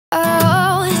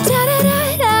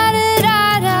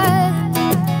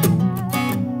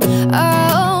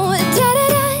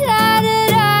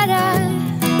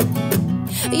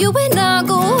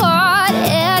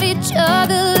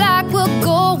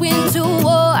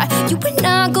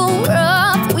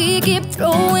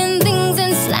throwing things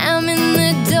and slamming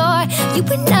the door. You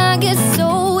and I get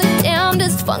so damn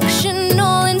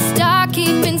dysfunctional and start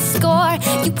keeping score.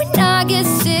 You and I get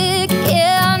sick,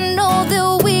 yeah, I know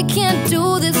that we can't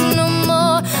do this no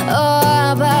more.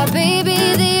 Oh, but baby,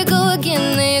 there you go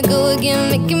again,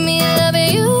 making me love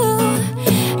you.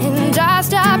 And I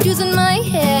stopped using my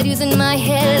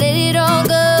head, let it all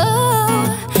go.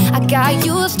 I got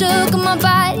you stuck in my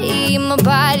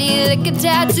body like a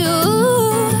tattoo.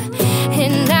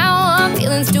 And now I'm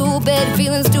feeling stupid,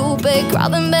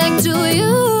 crawling back to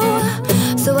you.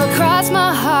 So I cross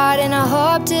my heart and I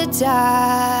hope to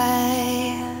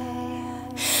die,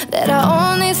 that I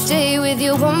only stay with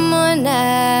you one more night.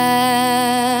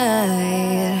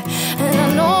 And I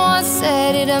know I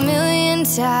said it a million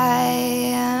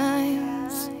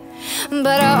times,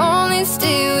 but I only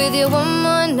stay with you one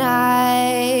more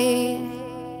night.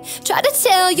 Try to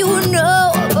tell you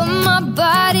no, but my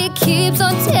body keeps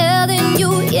on telling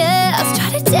you yes.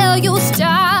 Try to tell you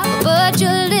stop, but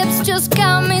your lips just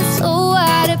got me so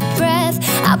out of breath.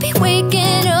 I'll be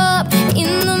waking up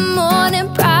in the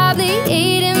morning, probably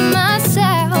hating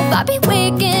myself. I'll be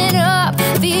waking up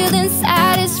feeling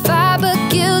satisfied, but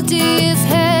guilty as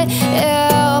hell.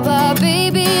 Yeah, but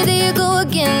baby, there you go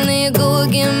again,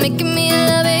 making me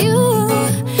love you.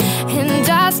 And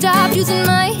I stopped using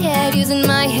my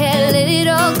head, let it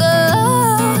all go.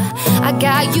 I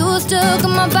got you stuck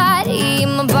in my body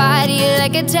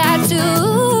like a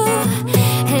tattoo.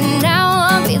 And now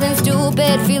I'm feeling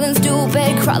stupid,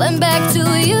 crawling back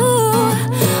to you.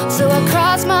 So I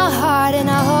cross my heart and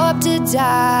I hope to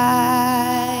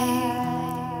die,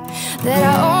 that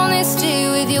I only stay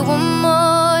with you one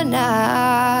more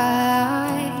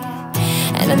night.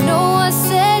 And I know I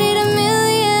said it a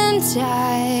million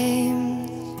times,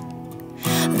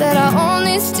 that I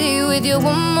only stay with you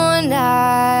one more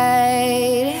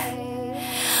night.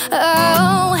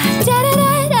 Oh,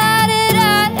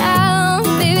 da-da-da-da-da-da,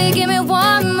 baby, give me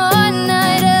one more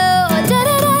night. Oh,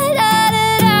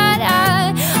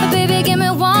 da-da-da-da-da-da, baby, give me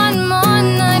one more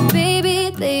night. Baby,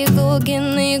 there you go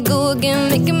again,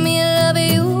 making me love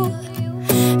you.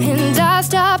 And I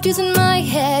stopped using my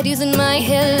head,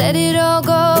 let it all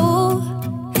go.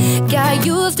 Got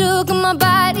you stuck in my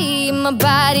body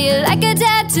like a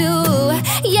tattoo.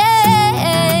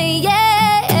 Yeah, yeah.